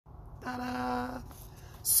Ta-da!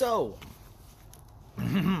 So,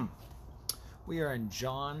 we are in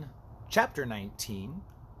John chapter 19,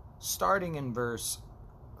 starting in verse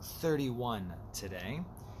 31 today.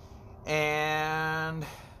 And,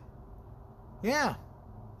 yeah,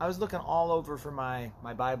 I was looking all over for my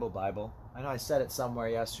Bible. I know I said it somewhere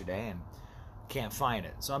yesterday and can't find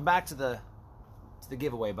it. So I'm back to the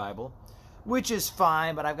giveaway Bible, which is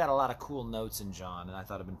fine, but I've got a lot of cool notes in John, and I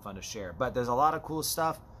thought it'd been fun to share. But there's a lot of cool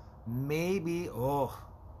stuff. Maybe we'll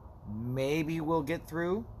get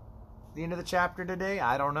through the end of the chapter today.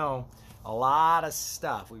 I don't know. A lot of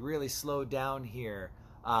stuff. We really slowed down here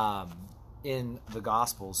in the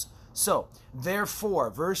Gospels. So,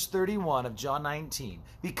 therefore, verse 31 of John 19,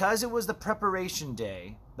 because it was the preparation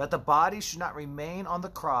day, that the body should not remain on the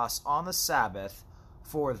cross on the Sabbath,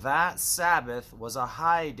 for that Sabbath was a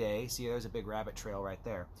high day. See, there's a big rabbit trail right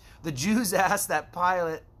there. The Jews asked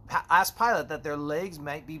Pilate that their legs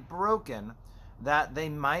might be broken, that they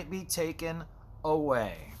might be taken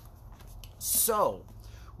away. So,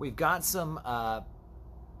 we've got some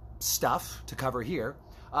stuff to cover here.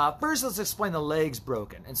 First, let's explain the legs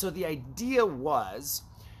broken. And so the idea was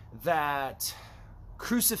that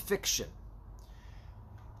crucifixion,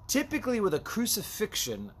 typically with a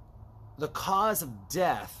crucifixion, the cause of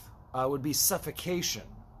death would be suffocation.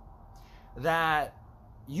 That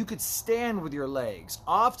you could stand with your legs.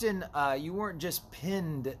 Often you weren't just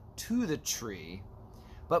pinned to the tree,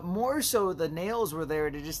 but more so the nails were there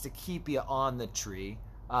to keep you on the tree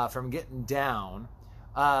from getting down.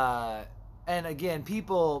 And again,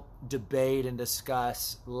 people debate and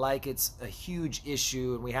discuss like it's a huge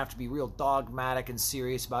issue, and we have to be real dogmatic and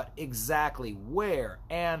serious about exactly where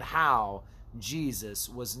and how Jesus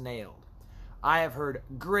was nailed. I have heard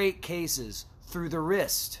great cases through the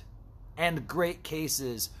wrist and great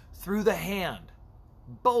cases through the hand,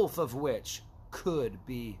 both of which could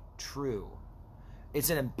be true. It's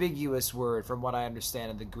an ambiguous word from what I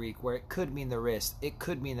understand in the Greek, where it could mean the wrist, it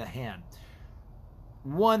could mean the hand.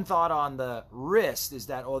 One thought on the wrist is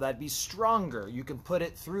that, that'd be stronger. You can put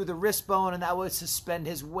it through the wrist bone and that would suspend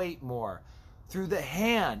his weight more. Through the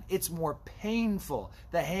hand, it's more painful.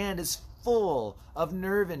 The hand is full of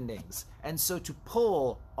nerve endings. And so to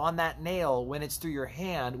pull on that nail when it's through your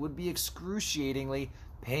hand would be excruciatingly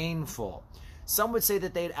painful. Some would say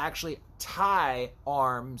that they'd actually tie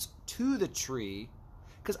arms to the tree,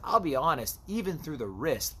 because I'll be honest, even through the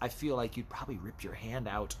wrist, I feel like you'd probably rip your hand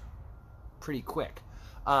out pretty quick.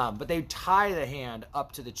 But they'd tie the hand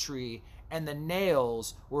up to the tree, and the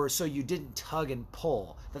nails were so you didn't tug and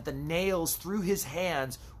pull. That the nails through his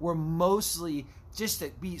hands were mostly just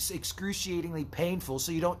to be excruciatingly painful,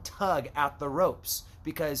 so you don't tug at the ropes.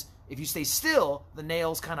 Because if you stay still, the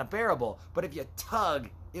nail's kind of bearable. But if you tug,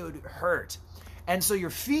 it would hurt. And so your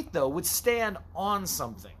feet, though, would stand on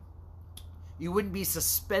something. You wouldn't be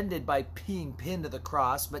suspended by being pinned to the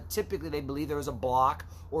cross, but typically they believe there was a block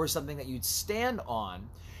or something that you'd stand on.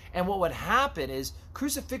 And what would happen is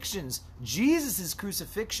Jesus'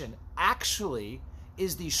 crucifixion actually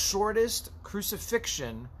is the shortest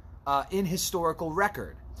crucifixion in historical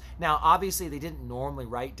record. Now, obviously, they didn't normally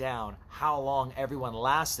write down how long everyone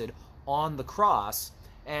lasted on the cross,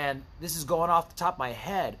 and this is going off the top of my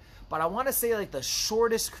head, but I want to say like the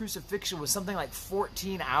shortest crucifixion was something like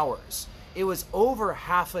 14 hours. It was over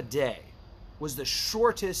half a day, was the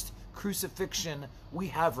shortest crucifixion we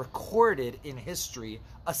have recorded in history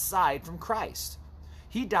aside from Christ.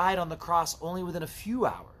 He died on the cross only within a few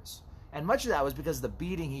hours. And much of that was because of the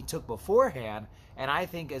beating he took beforehand. And I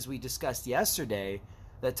think, as we discussed yesterday,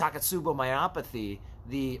 the Takotsubo myopathy,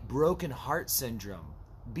 the broken heart syndrome,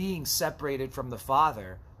 being separated from the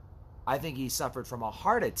Father, I think he suffered from a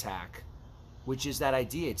heart attack, which is that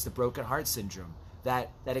idea. It's the broken heart syndrome.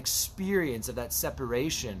 That experience of that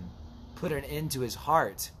separation put an end to his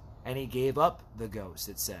heart, and he gave up the ghost,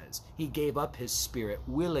 it says. He gave up his spirit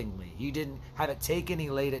willingly. He didn't have it taken,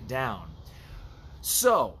 he laid it down.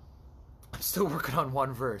 So, I'm still working on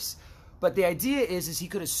one verse. But the idea is he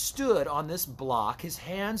could have stood on this block, his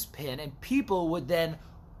hands pinned, and people would then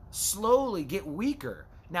slowly get weaker.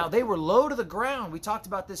 Now, they were low to the ground. We talked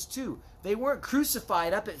about this too. They weren't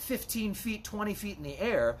crucified up at 15 feet, 20 feet in the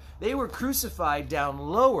air. They were crucified down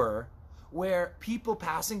lower, where people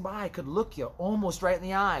passing by could look you almost right in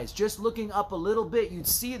the eyes. Just looking up a little bit, you'd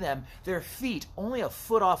see them, their feet only a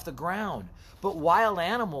foot off the ground. But wild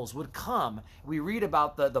animals would come. We read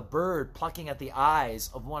about the bird plucking at the eyes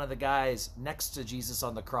of one of the guys next to Jesus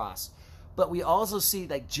on the cross. But we also see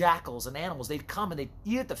like jackals and animals. They'd come and they'd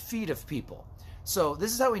eat at the feet of people. So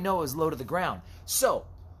this is how we know it was low to the ground. So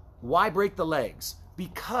why break the legs?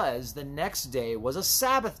 because the next day was a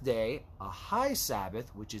Sabbath day, a high Sabbath,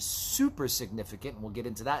 which is super significant. We'll get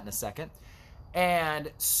into that in a second.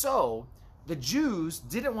 And so the Jews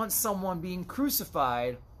didn't want someone being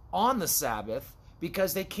crucified on the Sabbath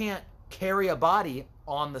because they can't carry a body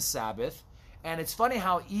on the Sabbath. And it's funny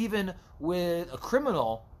how even with a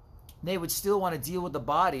criminal, they would still want to deal with the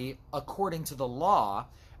body according to the law.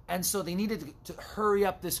 And so they needed to hurry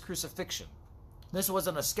up this crucifixion. This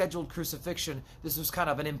wasn't a scheduled crucifixion. This was kind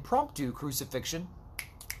of an impromptu crucifixion.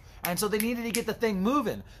 And so they needed to get the thing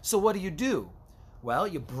moving. So what do? Well,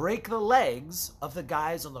 you break the legs of the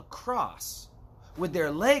guys on the cross. With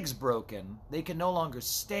their legs broken, they can no longer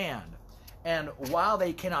stand. And while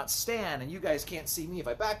they cannot stand, and you guys can't see me if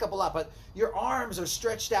I back up a lot, but your arms are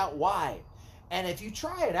stretched out wide. And if you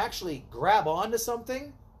try and actually grab onto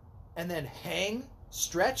something and then hang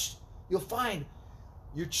stretched, you'll find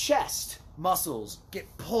your chest muscles get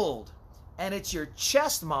pulled. And it's your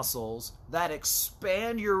chest muscles that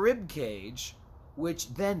expand your rib cage,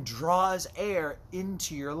 which then draws air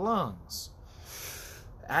into your lungs.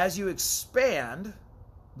 As you expand,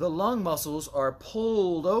 the lung muscles are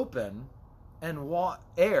pulled open and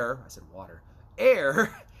air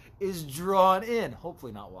is drawn in.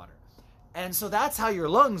 Hopefully not water. And so that's how your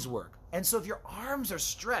lungs work. And so if your arms are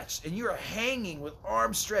stretched and you're hanging with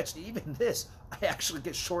arms stretched, even this, I actually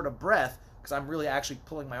get short of breath because I'm really actually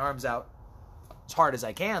pulling my arms out as hard as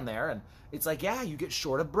I can there. And it's like, yeah, you get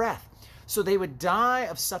short of breath. So they would die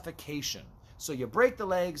of suffocation. So you break the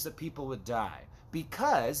legs, the people would die.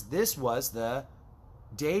 Because this was the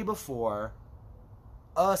day before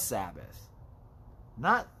a Sabbath.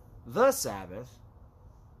 Not the Sabbath,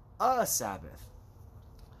 a Sabbath.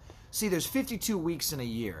 See, there's 52 weeks in a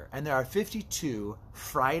year, and there are 52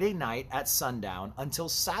 Friday night at sundown until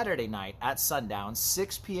Saturday night at sundown,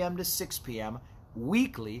 6 p.m. to 6 p.m.,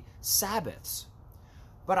 weekly Sabbaths.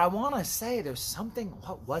 But I want to say there's something,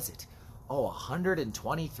 what was it?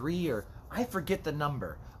 123, or I forget the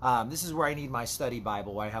number. This is where I need my study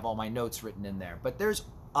Bible, where I have all my notes written in there. But there's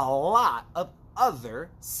a lot of other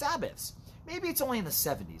Sabbaths. Maybe it's only in the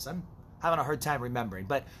 70s. I'm having a hard time remembering.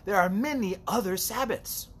 But there are many other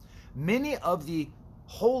Sabbaths. Many of the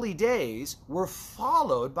holy days were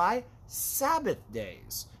followed by Sabbath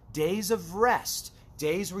days, days of rest,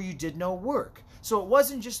 days where you did no work. So it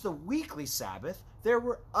wasn't just the weekly Sabbath. There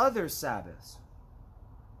were other Sabbaths.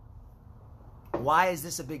 Why is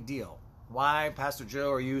this a big deal? Why, Pastor Joe,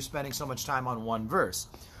 are you spending so much time on one verse?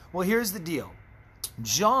 Well, here's the deal.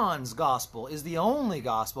 John's gospel is the only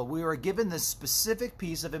gospel we were given this specific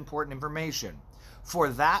piece of important information. For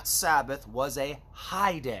that Sabbath was a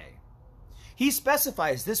high day. He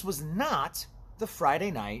specifies this was not the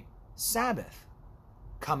Friday night Sabbath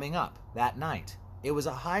coming up that night. It was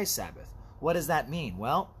a high Sabbath. What does that mean?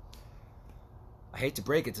 Well, I hate to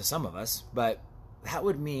break it to some of us, but that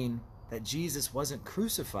would mean that Jesus wasn't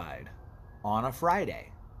crucified on a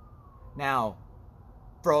Friday. Now,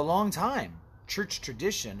 for a long time, church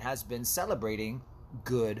tradition has been celebrating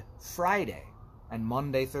Good Friday and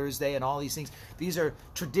Monday, Thursday, and all these things. These are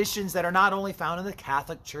traditions that are not only found in the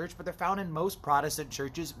Catholic Church, but they're found in most Protestant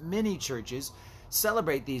churches. Many churches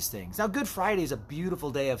celebrate these things. Now, Good Friday is a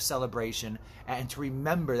beautiful day of celebration and to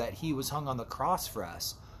remember that he was hung on the cross for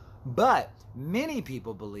us. But many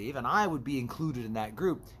people believe, and I would be included in that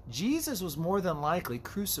group, Jesus was more than likely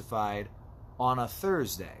crucified on a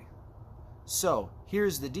Thursday. So,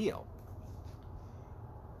 here's the deal.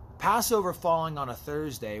 Passover falling on a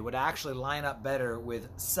Thursday would actually line up better with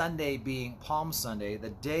Sunday being Palm Sunday,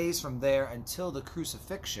 the days from there until the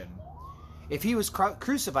crucifixion. If he was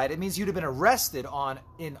crucified, it means you'd have been arrested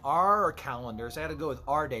in our calendars. I had to go with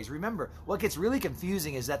our days. Remember, what gets really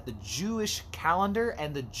confusing is that the Jewish calendar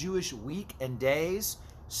and the Jewish week and days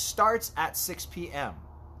starts at 6 p.m.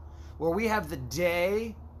 Where we have the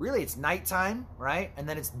day, really it's nighttime, right? And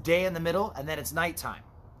then it's day in the middle, and then it's nighttime.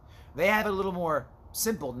 They have it a little more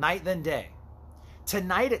simple, night than day.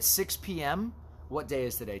 Tonight at 6 p.m., what day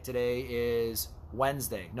is today? Today is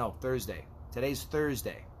Wednesday. No, Thursday. Today's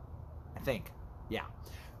Thursday, I think. Yeah,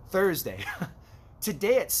 Thursday.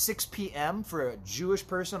 Today at 6 p.m. for a Jewish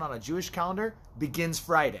person on a Jewish calendar begins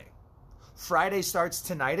Friday. Friday starts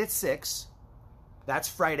tonight at 6. That's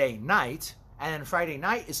Friday night. And then Friday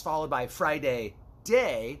night is followed by Friday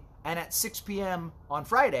day. And at 6 p.m. on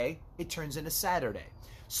Friday, it turns into Saturday.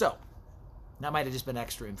 So, that might have just been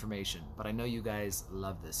extra information, but I know you guys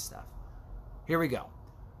love this stuff. Here we go.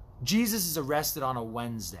 Jesus is arrested on a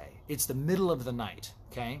Wednesday. It's the middle of the night,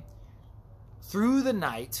 okay? Through the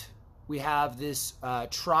night, we have this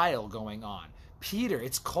trial going on. Peter,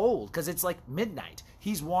 it's cold because it's like midnight.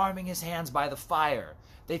 He's warming his hands by the fire.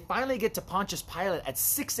 They finally get to Pontius Pilate at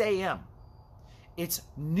 6 a.m. It's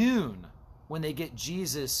noon when they get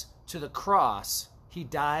Jesus to the cross. He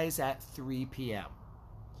dies at 3 p.m.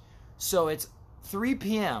 So it's 3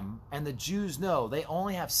 p.m. and the Jews know they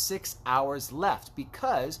only have 6 hours left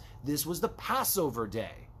because this was the Passover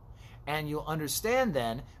day. And you'll understand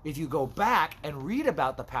then, if you go back and read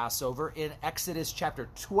about the Passover in Exodus chapter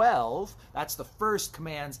 12, that's the first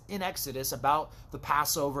commands in Exodus about the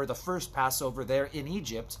Passover, the first Passover there in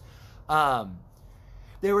Egypt.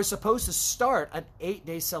 They were supposed to start an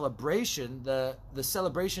 8-day celebration, the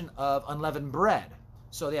celebration of unleavened bread.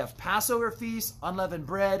 So they have Passover feast, unleavened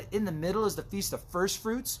bread. In the middle is the Feast of First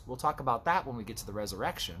Fruits. We'll talk about that when we get to the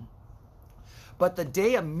resurrection. But the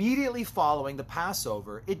day immediately following the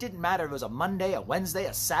Passover, it didn't matter if it was a Monday, a Wednesday,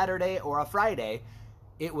 a Saturday, or a Friday.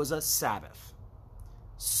 It was a Sabbath.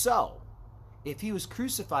 So, if he was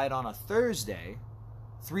crucified on a Thursday,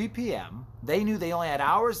 3 p.m., they knew they only had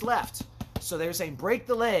hours left. So they were saying, break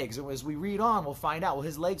the legs. And as we read on, we'll find out. Well,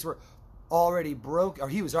 his legs were already broken, or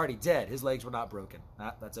he was already dead. His legs were not broken.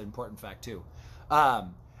 That's an important fact, too.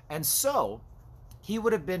 And so, he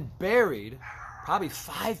would have been buried probably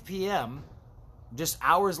 5 p.m., just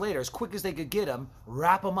hours later, as quick as they could get him,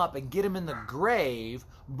 wrap him up and get him in the grave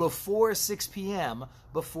before 6 p.m.,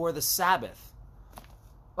 before the Sabbath.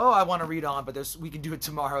 Oh, I want to read on, but we can do it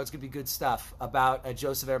tomorrow. It's going to be good stuff about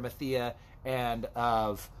Joseph Arimathea and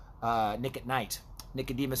of Nick at Night,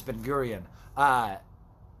 Nicodemus Ben Gurion.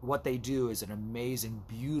 What they do is an amazing,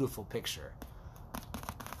 beautiful picture.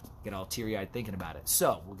 Get all teary-eyed thinking about it.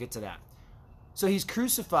 So, we'll get to that. So he's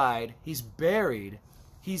crucified, he's buried,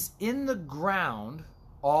 he's in the ground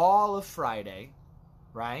all of Friday,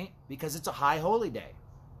 right? Because it's a high holy day.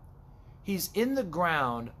 He's in the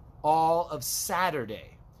ground all of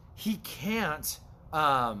Saturday. He can't,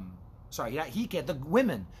 he can't. The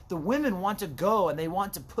women want to go and they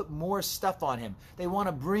want to put more stuff on him. They want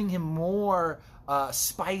to bring him more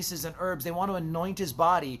spices and herbs. They want to anoint his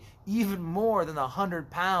body even more than the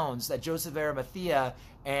 100 pounds that Joseph Arimathea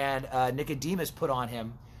and Nicodemus put on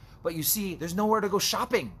him. But you see, there's nowhere to go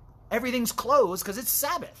shopping. Everything's closed because it's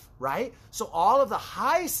Sabbath, right? So all of the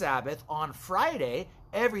high Sabbath on Friday,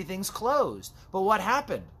 everything's closed. But what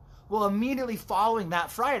happened? Well, immediately following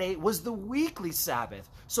that Friday was the weekly Sabbath.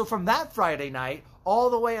 So from that Friday night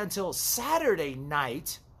all the way until Saturday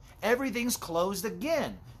night, everything's closed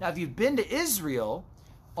again. Now, if you've been to Israel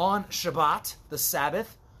on Shabbat, the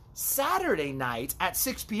Sabbath, Saturday night at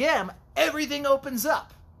 6 p.m., everything opens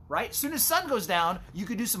up. Right? As soon as sun goes down, you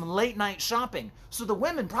could do some late night shopping. So the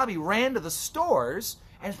women probably ran to the stores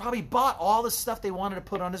and probably bought all the stuff they wanted to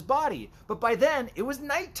put on his body. But by then, it was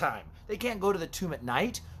nighttime. They can't go to the tomb at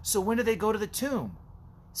night. So when do they go to the tomb?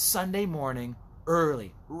 Sunday morning,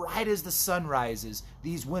 early. Right as the sun rises,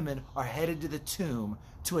 these women are headed to the tomb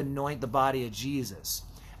to anoint the body of Jesus.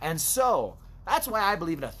 And so, that's why I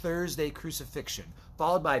believe in a Thursday crucifixion,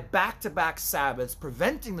 followed by back-to-back Sabbaths,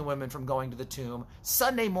 preventing the women from going to the tomb.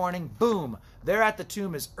 Sunday morning, boom, they're at the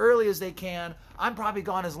tomb as early as they can. I'm probably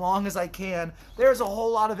gone as long as I can. There's a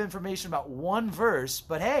whole lot of information about one verse,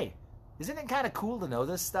 but hey, isn't it kind of cool to know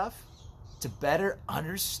this stuff? To better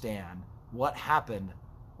understand what happened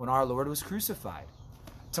when our Lord was crucified.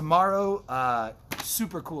 Tomorrow,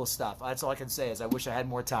 super cool stuff. That's all I can say is I wish I had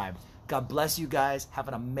more time. God bless you guys. Have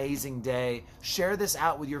an amazing day. Share this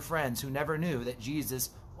out with your friends who never knew that Jesus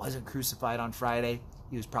wasn't crucified on Friday.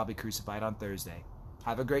 He was probably crucified on Thursday.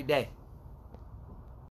 Have a great day.